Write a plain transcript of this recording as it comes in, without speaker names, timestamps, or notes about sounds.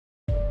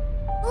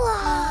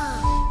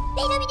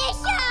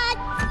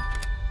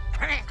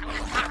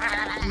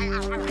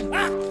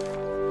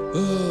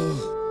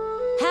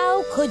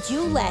How could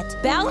you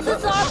let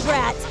Balthazar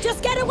Brat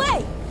just get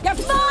away? You're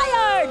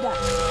fired!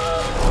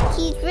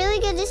 He's really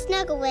good to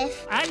snuggle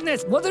with.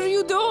 Agnes, what are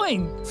you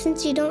doing?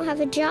 Since you don't have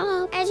a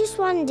job, I just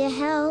wanted to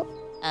help.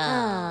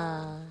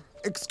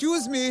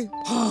 Excuse me.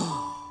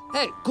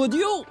 Hey, could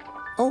you?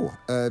 Oh,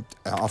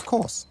 of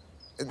course.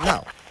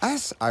 Now,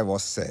 as I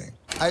was saying,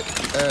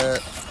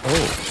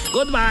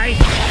 Goodbye.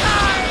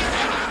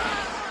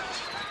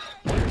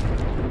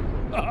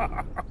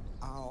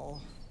 Ow.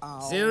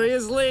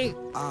 Seriously?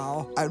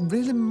 Ow. I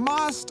really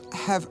must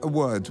have a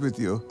word with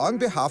you on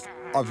behalf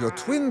of your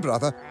twin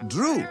brother,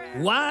 Drew.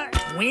 What?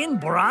 Twin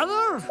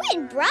brother?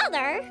 Twin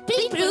brother?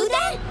 Big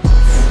brother?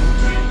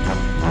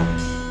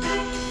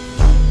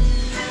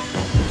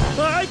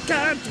 I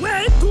can't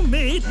wait to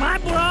meet my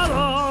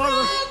brother!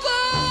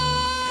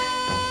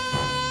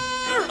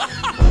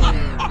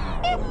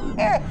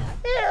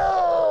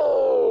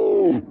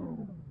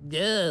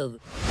 Dude.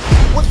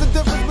 What's the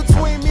difference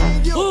between me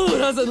and you? Who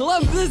doesn't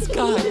love this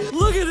guy?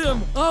 Look at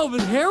him! Oh,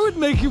 but hair would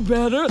make you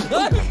better. Look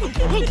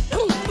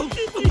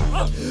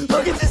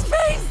at his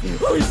face!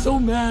 Oh, he's so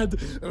mad.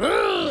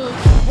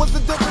 What's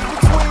the difference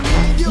between me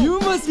and you? You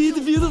must be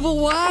the beautiful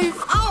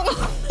wife.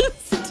 Oh,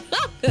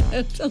 stop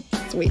it.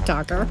 Sweet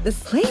talker. This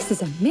place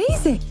is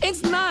amazing.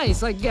 It's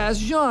nice, I guess,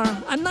 sure.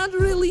 I'm not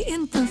really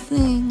into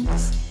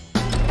things.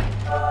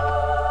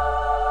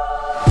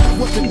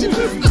 What's the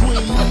difference between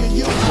me and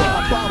you?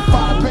 About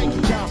 5 bank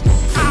accounts.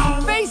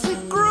 Face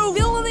it, Gru.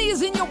 Villainy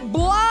is in your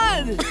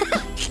blood.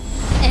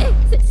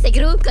 C'est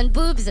gros con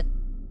boobs.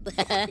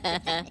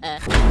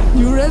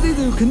 You ready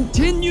to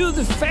continue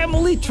the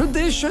family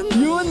tradition?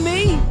 You and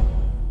me?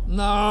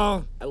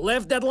 No, I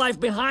left that life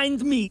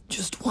behind me.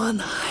 Just one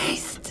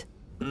heist.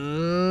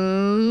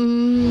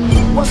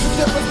 What's the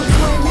difference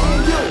between me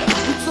and you?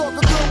 You talk a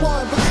good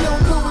one, but you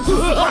don't do what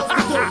you're supposed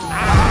to do. I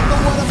know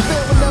what I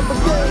feel and never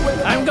deal with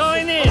it. I'm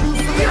going in. You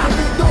used to live in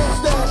big dog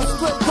style and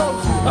straight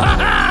coach.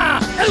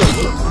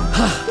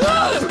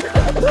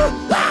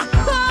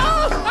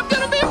 I'm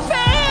gonna be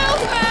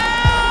failed!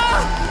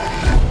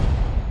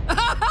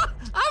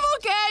 I'm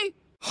okay.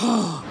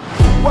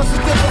 What's the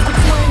difference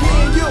between me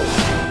and you?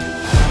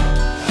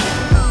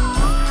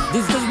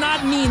 This does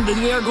not mean that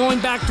we are going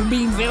back to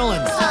being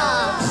villains.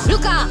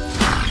 Luca!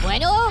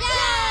 Bueno?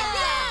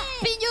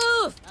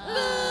 Pignouf!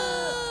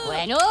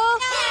 Bueno?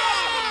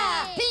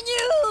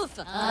 Pignouf!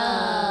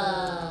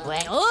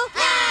 Bueno?